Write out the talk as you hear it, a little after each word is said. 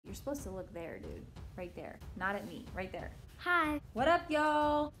You're supposed to look there, dude. Right there. Not at me. Right there. Hi. What up,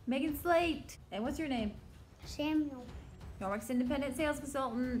 y'all? Megan Slate. And what's your name? Samuel. Norwex Independent Sales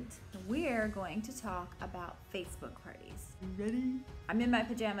Consultant. We're going to talk about Facebook parties. You ready? I'm in my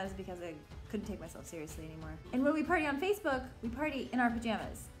pajamas because I couldn't take myself seriously anymore. And when we party on Facebook, we party in our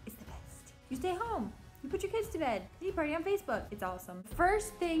pajamas. It's the best. You stay home. You put your kids to bed, and you party on Facebook. It's awesome.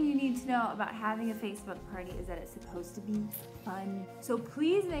 First thing you need to know about having a Facebook party is that it's supposed to be fun. So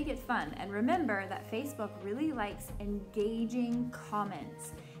please make it fun. And remember that Facebook really likes engaging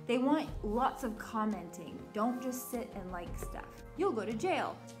comments. They want lots of commenting. Don't just sit and like stuff. You'll go to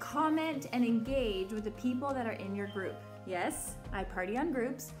jail. Comment and engage with the people that are in your group. Yes, I party on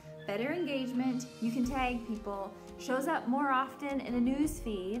groups. Better engagement, you can tag people, shows up more often in a news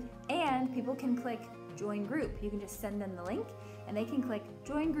feed, and people can click join group. You can just send them the link and they can click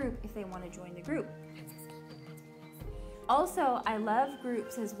join group if they want to join the group. Also, I love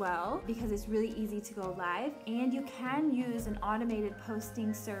groups as well because it's really easy to go live and you can use an automated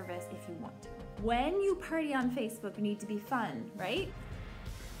posting service if you want to. When you party on Facebook, you need to be fun, right?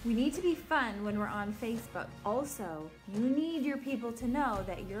 We need to be fun when we're on Facebook. Also, you need your people to know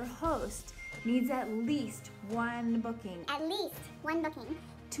that your host needs at least one booking. At least one booking.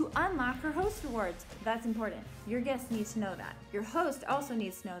 To unlock her host rewards. That's important. Your guest needs to know that. Your host also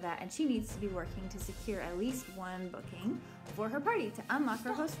needs to know that, and she needs to be working to secure at least one booking for her party to unlock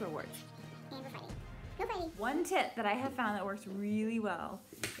her host rewards. And we're fighting. Go fighting. One tip that I have found that works really well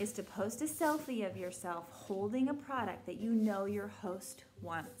is to post a selfie of yourself holding a product that you know your host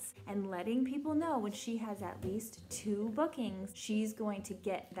wants and letting people know when she has at least 2 bookings, she's going to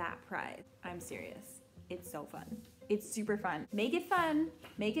get that prize. I'm serious. It's so fun. It's super fun. Make it fun,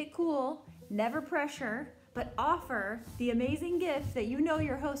 make it cool, never pressure, but offer the amazing gift that you know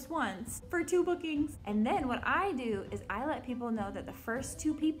your host wants for 2 bookings. And then what I do is I let people know that the first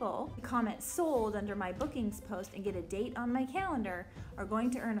 2 people who comment sold under my bookings post and get a date on my calendar are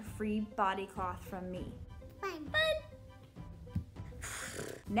going to earn a free body cloth from me. Fun.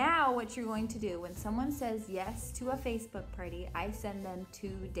 Now what you're going to do when someone says yes to a Facebook party, I send them 2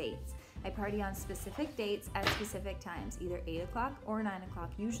 dates. I party on specific dates at specific times, either 8 o'clock or 9 o'clock,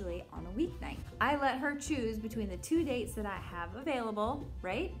 usually on a weeknight. I let her choose between the 2 dates that I have available,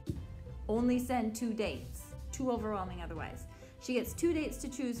 right? Only send 2 dates. Too overwhelming otherwise. She gets 2 dates to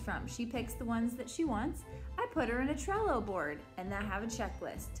choose from. She picks the ones that she wants. I put her in a Trello board and I have a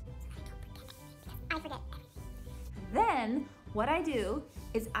checklist. I forget. Then what I do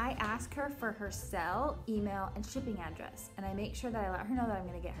is I ask her for her cell, email, and shipping address. And I make sure that I let her know that I'm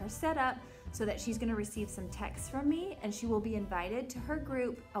gonna get her set up so that she's gonna receive some texts from me and she will be invited to her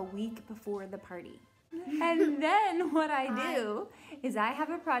group a week before the party. And then what I do is I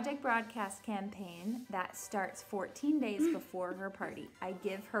have a project broadcast campaign that starts 14 days before her party. I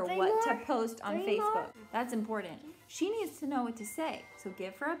give her what to post on Facebook. That's important. She needs to know what to say. So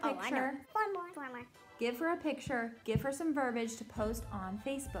give her a picture. 4 more. Give her a picture, give her some verbiage to post on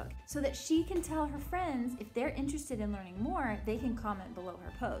Facebook so that she can tell her friends if they're interested in learning more, they can comment below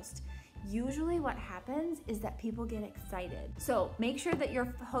her post. Usually what happens is that people get excited. So make sure that your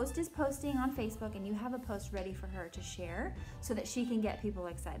host is posting on Facebook and you have a post ready for her to share so that she can get people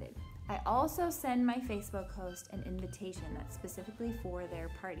excited. I also send my Facebook host an invitation that's specifically for their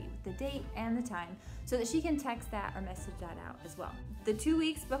party with the date and the time so that she can text that or message that out as well. The 2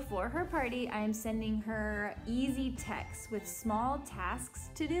 weeks before her party, I am sending her easy texts with small tasks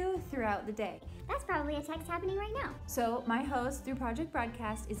to do throughout the day. That's probably a text happening right now. So my host through Project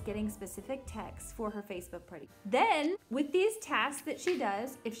Broadcast is getting specific texts for her Facebook party. Then with these tasks that she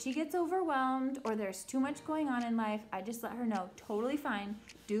does, if she gets overwhelmed or there's too much going on in life, I just let her know, totally fine,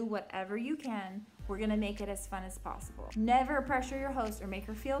 do whatever you can. We're gonna make it as fun as possible. Never pressure your host or make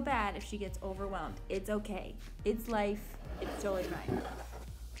her feel bad if she gets overwhelmed. It's okay. It's life. It's totally fine.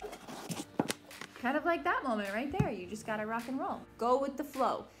 Kind of like that moment right there. You just gotta rock and roll. Go with the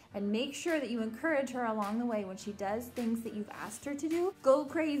flow. And make sure that you encourage her along the way when she does things that you've asked her to do. Go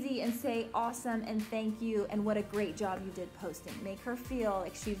crazy and say awesome and thank you and what a great job you did posting. Make her feel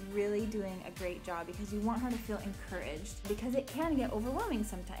like she's really doing a great job because you want her to feel encouraged because it can get overwhelming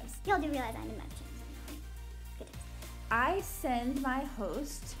sometimes. Y'all do realize I'm in that too. Good tips. I send my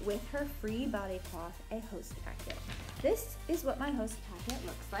host with her free body cloth a host packet. This is what my host packet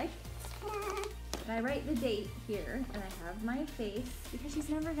looks like. And I write the date here, and I have my face, because she's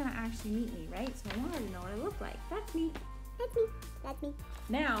never gonna actually meet me, right? So I want her to know what I look like. That's me. That's me. That's me.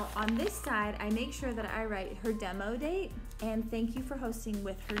 Now, on this side, I make sure that I write her demo date, and thank you for hosting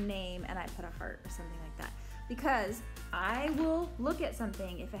with her name, and I put a heart or something like that. Because I will look at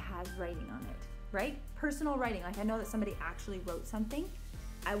something if it has writing on it, right? Personal writing, like I know that somebody actually wrote something.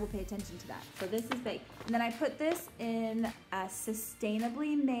 I will pay attention to that. So this is big. And then I put this in a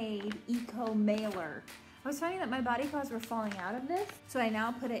sustainably made eco mailer. I was finding that my body cloths were falling out of this, so I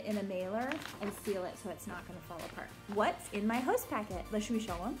now put it in a mailer and seal it so it's not gonna fall apart. What's in my host packet? Should we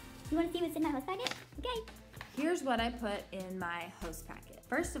show them? You want to see what's in my host packet? Okay. Here's what I put in my host packet.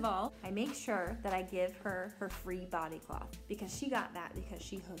 First of all, I make sure that I give her her free body cloth because she got that because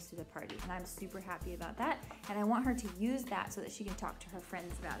she hosted a party, and I'm super happy about that, and I want her to use that so that she can talk to her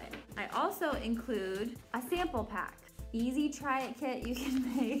friends about it. I also include a sample pack. Easy try it kit you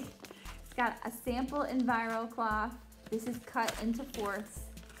can make. It's got a sample Enviro cloth. This is cut into fourths,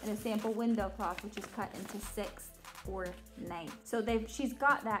 and a sample window cloth, which is cut into sixths or ninths. So she's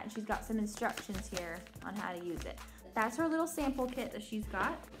got that, and she's got some instructions here on how to use it. That's her little sample kit that she's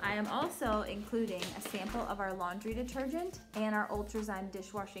got. I am also including a sample of our laundry detergent and our Ultrazyme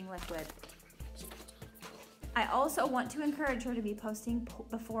dishwashing liquid. I also want to encourage her to be posting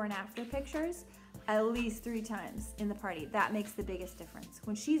before and after pictures at least 3 times in the party. That makes the biggest difference.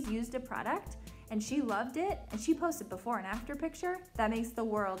 When she's used a product and she loved it and she posted before and after picture, that makes the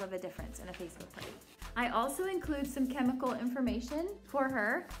world of a difference in a Facebook party. I also include some chemical information for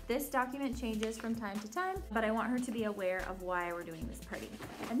her. This document changes from time to time, but I want her to be aware of why we're doing this party.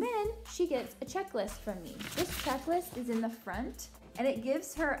 And then she gets a checklist from me. This checklist is in the front, and it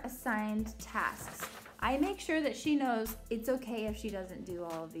gives her assigned tasks. I make sure that she knows it's okay if she doesn't do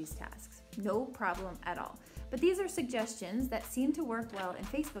all of these tasks. No problem at all. But these are suggestions that seem to work well in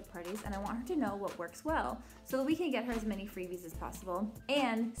Facebook parties, and I want her to know what works well so that we can get her as many freebies as possible,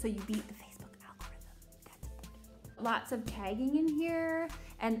 and so you beat the Facebook algorithm. That's important. Lots of tagging in here,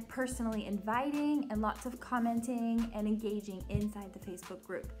 and personally inviting, and lots of commenting and engaging inside the Facebook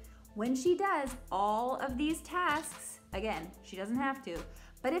group. When she does all of these tasks, again, she doesn't have to,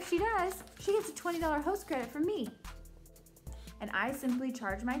 but if she does, she gets a $20 host credit from me. And I simply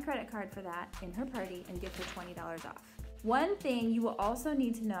charge my credit card for that in her party and give her $20 off. One thing you will also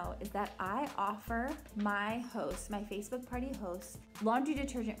need to know is that I offer my hosts, my Facebook party hosts, laundry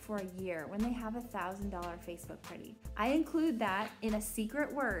detergent for a year when they have a $1,000 Facebook party. I include that in a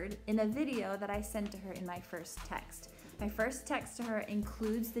secret word in a video that I send to her in my first text. My first text to her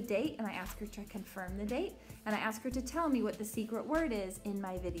includes the date, and I ask her to confirm the date, and I ask her to tell me what the secret word is in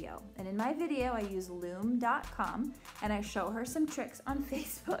my video. And in my video, I use loom.com, and I show her some tricks on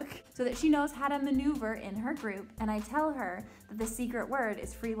Facebook so that she knows how to maneuver in her group, and I tell her that the secret word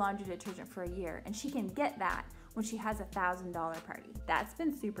is free laundry detergent for a year, and she can get that when she has a $1,000 party. That's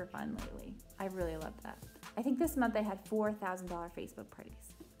been super fun lately. I really loved that. I think this month I had 4 $1,000 Facebook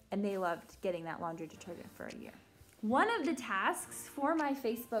parties, and they loved getting that laundry detergent for a year. One of the tasks for my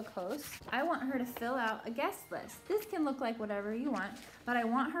Facebook host, I want her to fill out a guest list. This can look like whatever you want, but I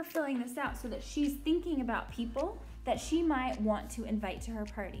want her filling this out so that she's thinking about people that she might want to invite to her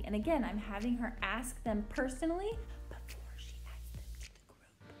party. And again, I'm having her ask them personally before she adds them to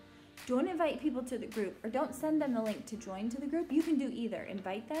the group. Don't invite people to the group, or don't send them the link to join to the group. You can do either,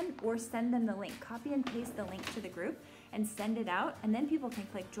 invite them or send them the link. Copy and paste the link to the group and send it out, and then people can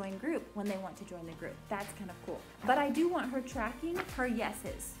click join group when they want to join the group. That's kind of cool. But I do want her tracking her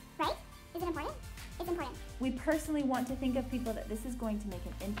yeses. Right? Is it important? It's important. We personally want to think of people that this is going to make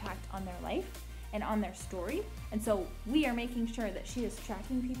an impact on their life and on their story. And so we are making sure that she is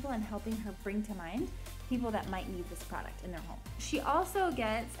tracking people and helping her bring to mind people that might need this product in their home. She also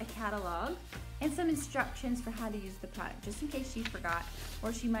gets a catalog and some instructions for how to use the product, just in case she forgot,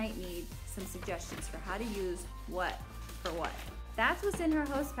 or she might need some suggestions for how to use what for what. That's what's in her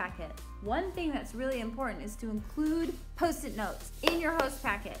host packet. One thing that's really important is to include Post-it notes in your host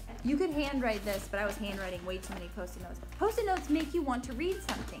packet. You could handwrite this, but I was handwriting way too many Post-it notes. Post-it notes make you want to read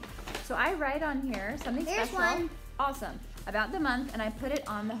something. So I write on here something special, awesome, about the month, and I put it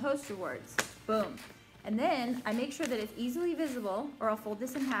on the host rewards. Boom. And then I make sure that it's easily visible, or I'll fold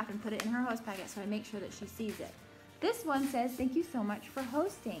this in half and put it in her host packet so I make sure that she sees it. This one says, thank you so much for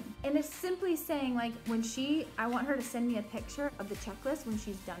hosting. And it's simply saying, like, I want her to send me a picture of the checklist when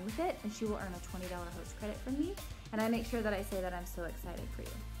she's done with it, and she will earn a $20 host credit from me. And I make sure that I say that I'm so excited for you.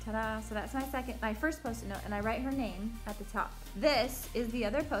 Ta-da! So that's my first Post-it note, and I write her name at the top. This is the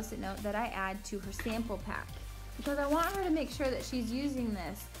other Post-it note that I add to her sample pack, because I want her to make sure that she's using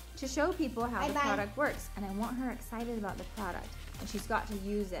this to show people how the product works. And I want her excited about the product, and she's got to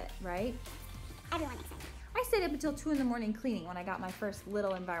use it, right? Everyone excited. I stayed up until 2 in the morning cleaning when I got my first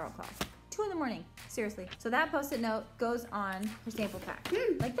little Enviro cloth. 2 in the morning, seriously. So that Post-it note goes on her sample pack,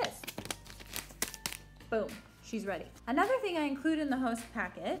 like this. Boom, she's ready. Another thing I include in the host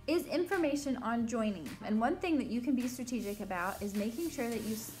packet is information on joining. And one thing that you can be strategic about is making sure that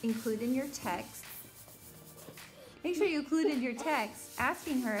you include in your text Make sure you included your text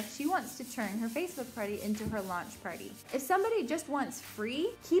asking her if she wants to turn her Facebook party into her launch party. If somebody just wants free,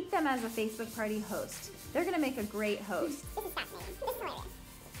 keep them as a Facebook party host. They're gonna make a great host. This is fascinating. This is hilarious.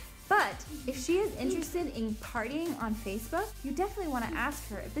 But if she is interested in partying on Facebook, you definitely want to ask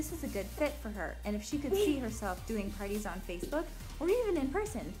her if this is a good fit for her and if she could see herself doing parties on Facebook or even in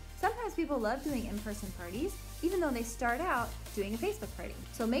person. Sometimes people love doing in-person parties, even though they start out doing a Facebook party.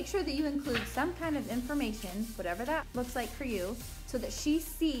 So make sure that you include some kind of information, whatever that looks like for you, so that she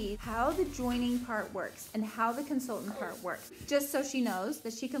sees how the joining part works and how the consultant part works, just so she knows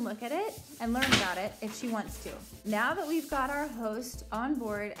that she can look at it and learn about it if she wants to. Now that we've got our host on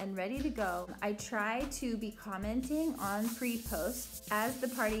board and ready to go, I try to be commenting on pre-posts as the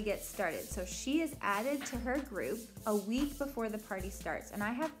party gets started. So she is added to her group a week before the party starts, and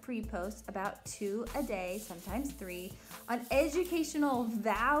I have pre-posts about 2 a day, sometimes 3, on educational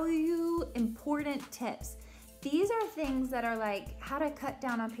value, important tips. These are things that are like how to cut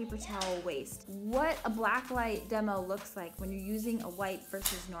down on paper towel waste, what a blacklight demo looks like when you're using a white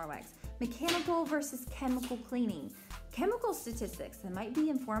versus Norwex, mechanical versus chemical cleaning, chemical statistics that might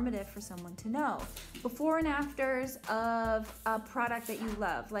be informative for someone to know, before and afters of a product that you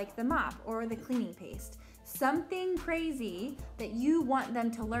love, like the mop or the cleaning paste. Something crazy that you want them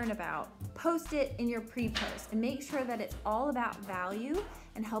to learn about, post it in your pre-post and make sure that it's all about value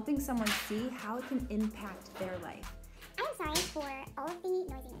and helping someone see how it can impact their life. I am sorry for all of the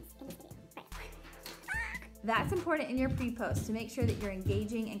noisiness in this video. Right. That's important in your pre-post to make sure that you're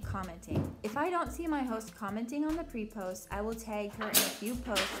engaging and commenting. If I don't see my host commenting on the pre-post, I will tag her in a few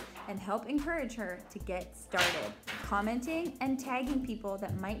posts and help encourage her to get started, commenting and tagging people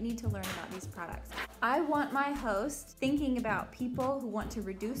that might need to learn about these products. I want my host thinking about people who want to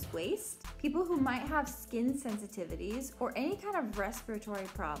reduce waste, people who might have skin sensitivities, or any kind of respiratory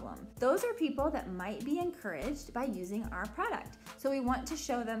problem. Those are people that might be encouraged by using our product. So we want to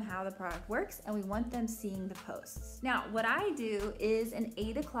show them how the product works and we want them seeing the posts. Now, what I do is an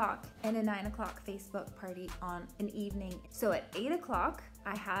 8 o'clock and a 9 o'clock Facebook party on an evening. So at 8 o'clock,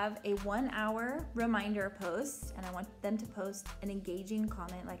 I have a 1-hour reminder post and I want them to post an engaging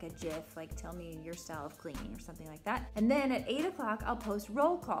comment like a GIF, like tell me your style of cleaning or something like that. And then at 8 o'clock, I'll post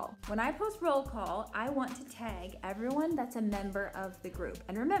roll call. When I post roll call, I want to tag everyone that's a member of the group.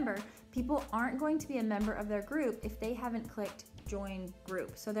 And remember, people aren't going to be a member of their group if they haven't clicked join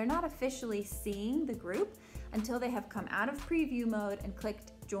group. So they're not officially seeing the group until they have come out of preview mode and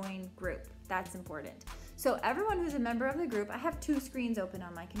clicked join group. That's important. So everyone who's a member of the group, I have 2 screens open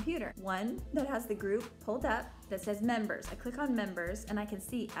on my computer. One that has the group pulled up that says members. I click on members and I can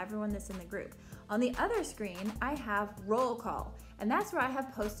see everyone that's in the group. On the other screen, I have roll call. And that's where I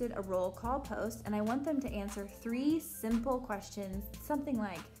have posted a roll call post and I want them to answer 3 simple questions, something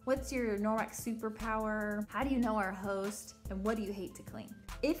like, what's your Norwex superpower? How do you know our host? And what do you hate to clean?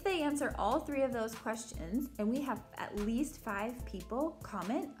 If they answer all 3 of those questions and we have at least 5 people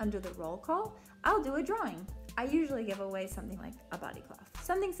comment under the roll call, I'll do a drawing. I usually give away something like a body cloth.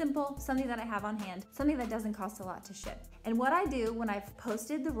 Something simple, something that I have on hand, something that doesn't cost a lot to ship. And what I do when I've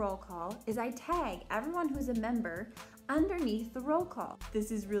posted the roll call is I tag everyone who's a member underneath the roll call.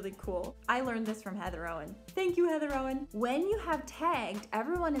 This is really cool. I learned this from Heather Owen. Thank you, Heather Owen. When you have tagged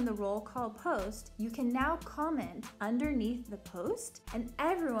everyone in the roll call post, you can now comment underneath the post and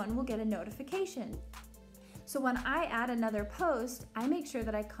everyone will get a notification. So when I add another post, I make sure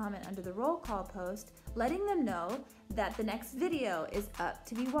that I comment under the roll call post, letting them know that the next video is up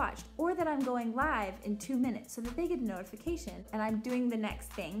to be watched or that I'm going live in 2 minutes so that they get a notification and I'm doing the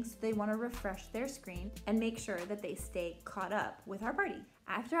next thing so they want to refresh their screen and make sure that they stay caught up with our party.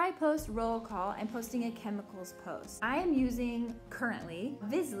 After I post roll call, I'm posting a chemicals post. I am using currently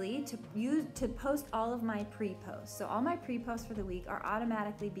Visly to post all of my pre-posts. So all my pre-posts for the week are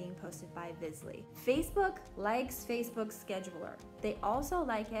automatically being posted by Visly. Facebook likes Facebook Scheduler. They also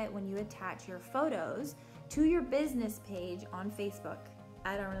like it when you attach your photos to your business page on Facebook.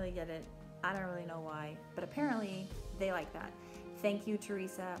 I don't really get it. I don't really know why, but apparently they like that. Thank you,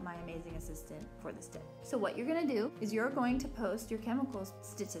 Teresa, my amazing assistant, for this tip. So what you're gonna do is you're going to post your chemicals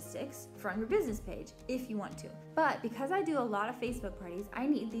statistics from your business page if you want to. But because I do a lot of Facebook parties, I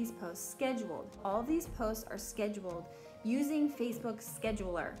need these posts scheduled. All of these posts are scheduled using Facebook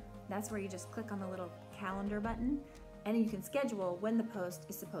Scheduler. That's where you just click on the little calendar button and you can schedule when the post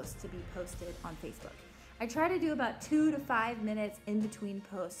is supposed to be posted on Facebook. I try to do about 2 to 5 minutes in between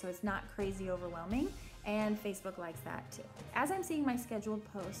posts so it's not crazy overwhelming, and Facebook likes that too. As I'm seeing my scheduled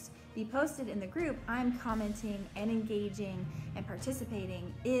posts be posted in the group, I'm commenting and engaging and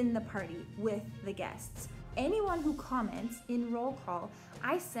participating in the party with the guests. Anyone who comments in roll call,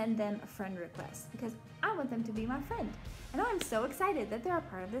 I send them a friend request because I want them to be my friend. And I'm so excited that they're a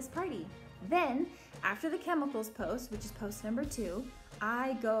part of this party. Then, after the chemicals post, which is post number 2,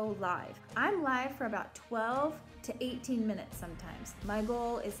 I go live. I'm live for about 12 to 18 minutes sometimes. My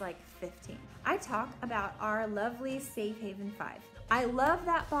goal is like 15. I talk about our lovely Safe Haven 5. I love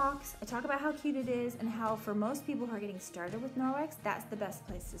that box. I talk about how cute it is and how for most people who are getting started with Norwex, that's the best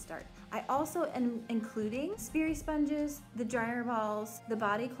place to start. I also am including Speary sponges, the dryer balls, the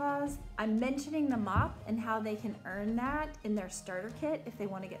body cloths. I'm mentioning the mop and how they can earn that in their starter kit if they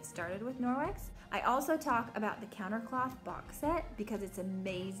want to get started with Norwex. I also talk about the countercloth box set because it's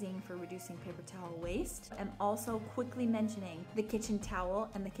amazing for reducing paper towel waste. I'm also quickly mentioning the kitchen towel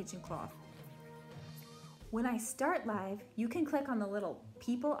and the kitchen cloth. When I start live, you can click on the little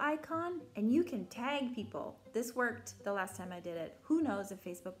people icon and you can tag people. This worked the last time I did it. Who knows if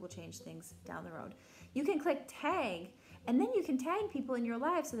Facebook will change things down the road. You can click tag and then you can tag people in your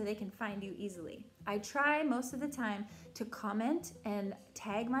live so that they can find you easily. I try most of the time to comment and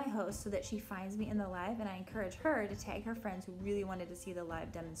tag my host so that she finds me in the live, and I encourage her to tag her friends who really wanted to see the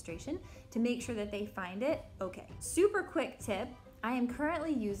live demonstration to make sure that they find it okay. Super quick tip. I am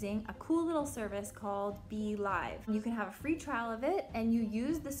currently using a cool little service called Be Live. You can have a free trial of it and you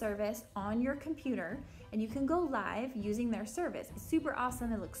use the service on your computer and you can go live using their service. It's super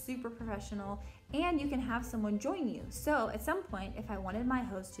awesome, it looks super professional, and you can have someone join you. So at some point, if I wanted my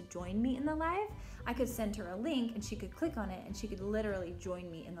host to join me in the live, I could send her a link and she could click on it and she could literally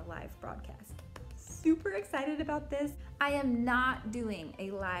join me in the live broadcast. Super excited about this. I am not doing a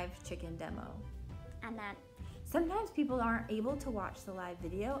live chicken demo. I'm not. Sometimes people aren't able to watch the live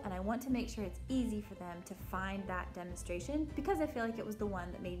video and I want to make sure it's easy for them to find that demonstration because I feel like it was the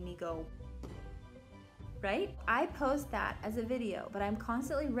one that made me go, right? I post that as a video, but I'm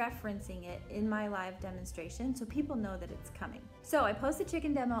constantly referencing it in my live demonstration so people know that it's coming. So I post a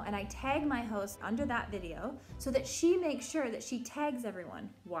chicken demo and I tag my host under that video so that she makes sure that she tags everyone.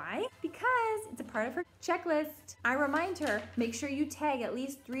 Why? Because it's a part of her checklist. I remind her, make sure you tag at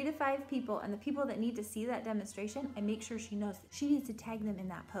least 3 to 5 people, and the people that need to see that demonstration, I make sure she knows that she needs to tag them in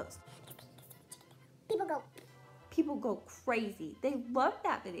that post. People go crazy. They love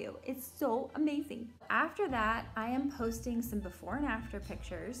that video. It's so amazing. After that, I am posting some before and after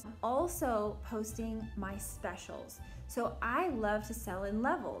pictures. Also posting my specials. So I love to sell in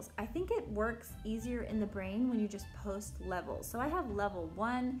levels. I think it works easier in the brain when you just post levels. So I have level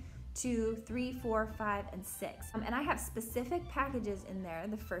 1, 2, 3, 4, 5, and 6. And I have specific packages in there.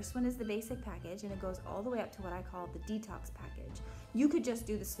 The first one is the basic package and it goes all the way up to what I call the detox package. You could just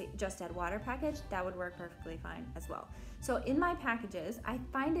do the just add water package. That would work perfectly fine as well. So in my packages, I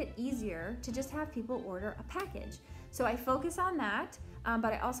find it easier to just have people order a package. So I focus on that,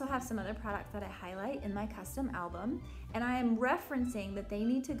 but I also have some other products that I highlight in my custom album. And I am referencing that they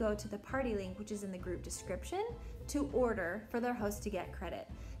need to go to the party link, which is in the group description, to order for their host to get credit.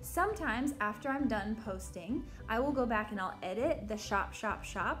 Sometimes after I'm done posting, I will go back and I'll edit the shop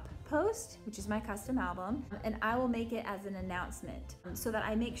post, which is my custom album, and I will make it as an announcement so that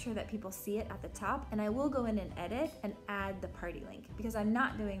I make sure that people see it at the top, and I will go in and edit and add the party link because I'm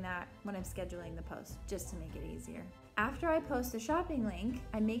not doing that when I'm scheduling the post, just to make it easier. After I post the shopping link,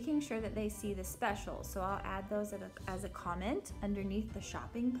 I'm making sure that they see the specials. So I'll add those as a comment underneath the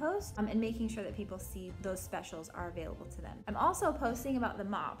shopping post and making sure that people see those specials are available to them. I'm also posting about the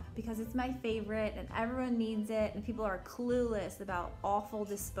mop because it's my favorite and everyone needs it and people are clueless about awful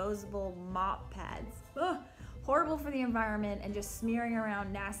disposable mop pads. Ugh, horrible for the environment and just smearing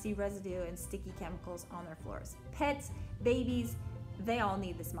around nasty residue and sticky chemicals on their floors. Pets, babies, they all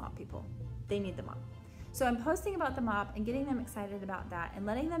need this mop, people. They need the mop. So I'm posting about the mop and getting them excited about that and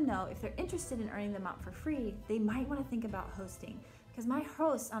letting them know if they're interested in earning the mop for free, they might want to think about hosting because my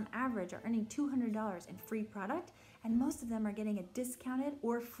hosts on average are earning $200 in free product and most of them are getting a discounted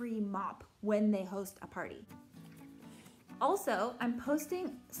or free mop when they host a party. Also, I'm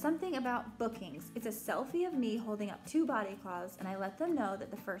posting something about bookings. It's a selfie of me holding up 2 body cloths and I let them know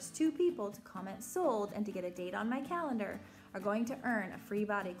that the first 2 people to comment sold and to get a date on my calendar are going to earn a free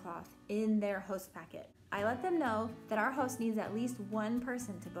body cloth in their host packet. I let them know that our host needs at least 1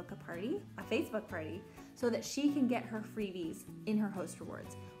 person to book a party, a Facebook party, so that she can get her freebies in her host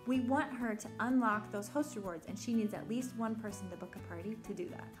rewards. We want her to unlock those host rewards and she needs at least 1 person to book a party to do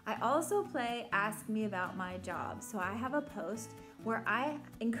that. I also play Ask Me About My Job. So I have a post where I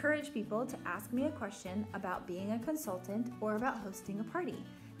encourage people to ask me a question about being a consultant or about hosting a party.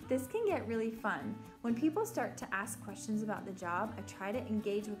 This can get really fun. When people start to ask questions about the job, I try to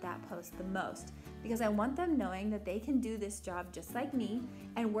engage with that post the most because I want them knowing that they can do this job just like me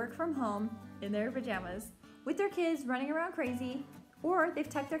and work from home in their pajamas with their kids running around crazy, or they've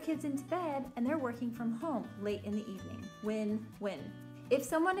tucked their kids into bed and they're working from home late in the evening. Win-win. If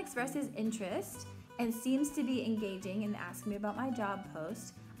someone expresses interest and seems to be engaging and asking me about my job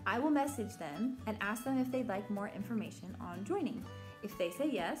post, I will message them and ask them if they'd like more information on joining. If they say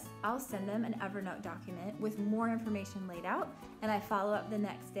yes, I'll send them an Evernote document with more information laid out, and I follow up the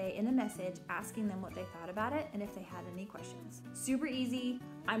next day in a message asking them what they thought about it and if they had any questions. Super easy.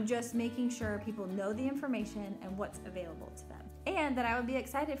 I'm just making sure people know the information and what's available to them, and that I would be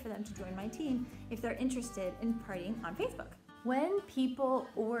excited for them to join my team if they're interested in partying on Facebook. When people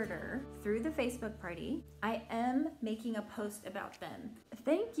order through the Facebook party, I am making a post about them.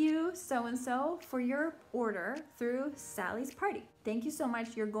 Thank you, so-and-so, for your order through Sally's party. Thank you so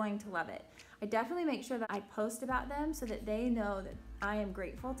much, you're going to love it. I definitely make sure that I post about them so that they know that I am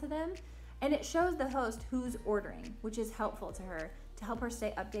grateful to them. And it shows the host who's ordering, which is helpful to her to help her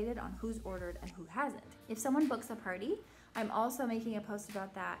stay updated on who's ordered and who hasn't. If someone books a party, I'm also making a post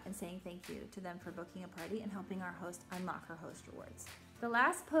about that and saying thank you to them for booking a party and helping our host unlock her host rewards. The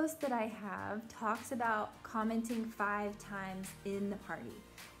last post that I have talks about commenting 5 times in the party.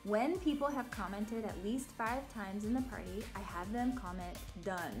 When people have commented at least 5 times in the party, I have them comment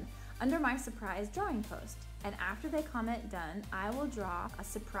done under my surprise drawing post. And after they comment done, I will draw a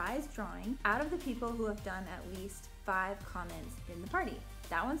surprise drawing out of the people who have done at least 5 comments in the party.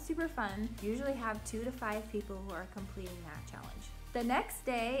 That one's super fun. Usually have 2 to 5 people who are completing that challenge. The next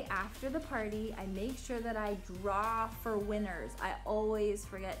day after the party, I make sure that I draw for winners. I always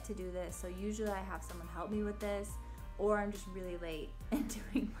forget to do this, so usually I have someone help me with this, or I'm just really late in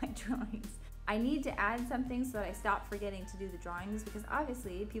doing my drawings. I need to add something so that I stop forgetting to do the drawings, because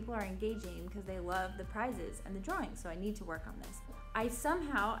obviously people are engaging because they love the prizes and the drawings, so I need to work on this.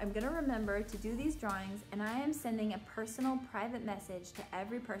 I'm gonna remember to do these drawings, and I am sending a personal private message to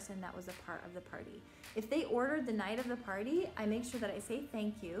every person that was a part of the party. If they ordered the night of the party, I make sure that I say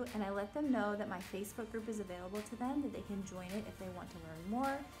thank you, and I let them know that my Facebook group is available to them, that they can join it if they want to learn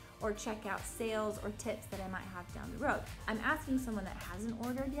more, or check out sales or tips that I might have down the road. I'm asking someone that hasn't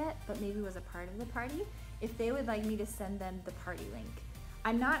ordered yet, but maybe was a part of the party, if they would like me to send them the party link.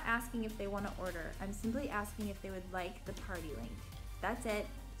 I'm not asking if they want to order, I'm simply asking if they would like the party link. That's it,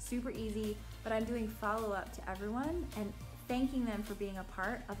 super easy, but I'm doing follow-up to everyone and thanking them for being a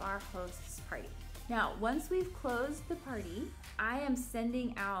part of our host's party. Now, once we've closed the party, I am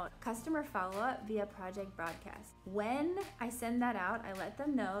sending out customer follow-up via project broadcast. When I send that out, I let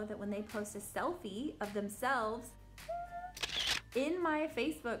them know that when they post a selfie of themselves in my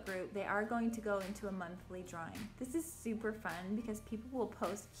Facebook group, they are going to go into a monthly drawing. This is super fun because people will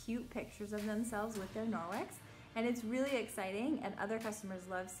post cute pictures of themselves with their Norwex, and it's really exciting, and other customers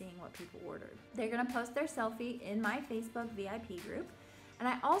love seeing what people ordered. They're gonna post their selfie in my Facebook VIP group, and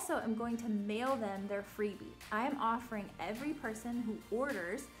I also am going to mail them their freebie. I am offering every person who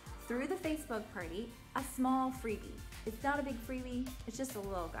orders through the Facebook party a small freebie. It's not a big freebie, it's just a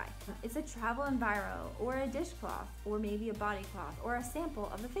little guy. It's a travel enviro, or a dishcloth, or maybe a body cloth, or a sample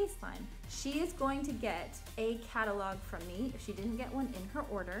of the face line. She is going to get a catalog from me if she didn't get one in her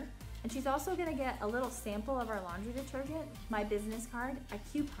order. And she's also gonna get a little sample of our laundry detergent, my business card, a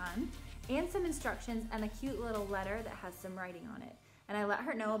coupon, and some instructions, and a cute little letter that has some writing on it. And I let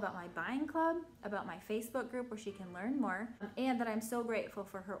her know about my buying club, about my Facebook group where she can learn more, and that I'm so grateful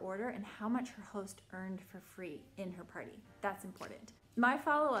for her order and how much her host earned for free in her party. That's important. My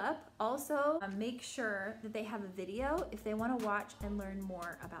follow-up also make sure that they have a video if they wanna watch and learn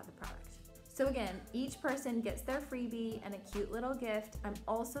more about the product. So again, each person gets their freebie and a cute little gift. I'm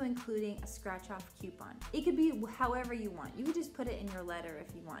also including a scratch-off coupon. It could be however you want. You could just put it in your letter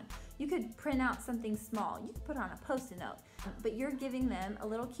if you want. You could print out something small. You could put on a Post-it note. But you're giving them a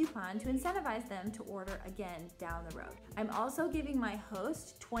little coupon to incentivize them to order again down the road. I'm also giving my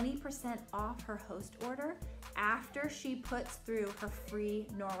host 20% off her host order after she puts through her free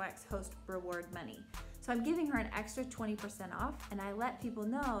Norwex host reward money. So I'm giving her an extra 20% off, and I let people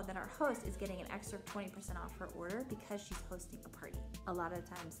know that our host is getting an extra 20% off her order because she's hosting a party. A lot of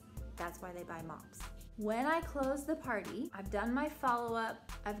times, that's why they buy mops. When I close the party, I've done my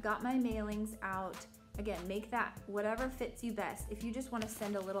follow-up, I've got my mailings out. Again, make that whatever fits you best. If you just want to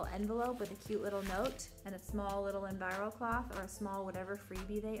send a little envelope with a cute little note and a small little enviro cloth or a small whatever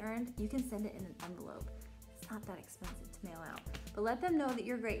freebie they earned, you can send it in an envelope. It's not that expensive to mail out. But let them know that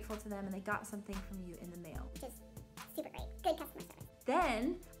you're grateful to them and they got something from you in the mail. Which is super great. Good customer service.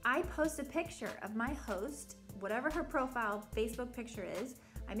 Then I post a picture of my host, whatever her profile Facebook picture is.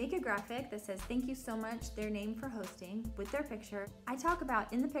 I make a graphic that says thank you so much, their name for hosting, with their picture. I talk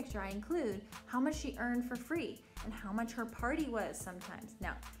about, in the picture I include how much she earned for free and how much her party was sometimes.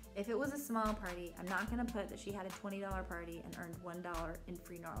 Now, If it was a small party, I'm not gonna put that she had a $20 party and earned $1 in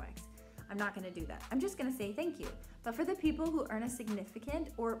free Norwex. I'm not gonna do that. I'm just gonna say thank you. But for the people who earn a significant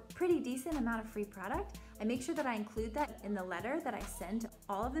or pretty decent amount of free product, I make sure that I include that in the letter that I send to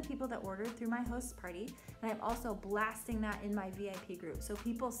all of the people that ordered through my host's party. And I'm also blasting that in my VIP group so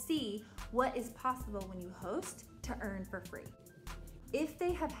people see what is possible when you host to earn for free. If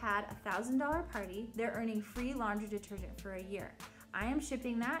they have had a $1,000 party, they're earning free laundry detergent for a year. I am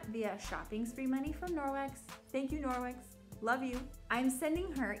shipping that via shopping spree money from Norwex. Thank you, Norwex. Love you. I'm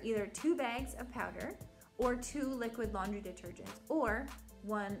sending her either 2 bags of powder or 2 liquid laundry detergents, or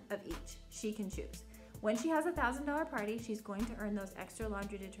 1 of each. She can choose. When she has a $1,000 party, she's going to earn those extra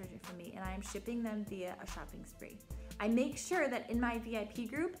laundry detergent from me, and I am shipping them via a shopping spree. I make sure that in my VIP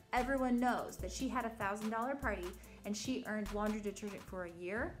group, everyone knows that she had a $1,000 party and she earned laundry detergent for a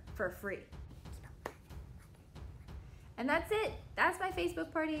year for free. And that's it. That's my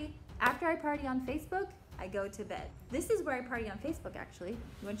Facebook party. After I party on Facebook, I go to bed. This is where I party on Facebook, actually.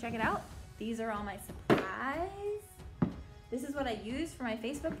 You want to check it out? These are all my supplies. This is what I use for my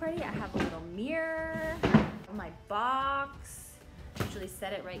Facebook party. I have a little mirror, my box. I usually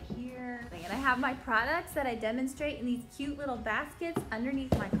set it right here. And I have my products that I demonstrate in these cute little baskets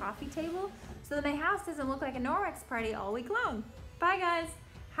underneath my coffee table so that my house doesn't look like a Norwex party all week long. Bye, guys.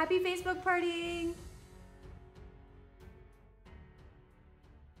 Happy Facebook partying.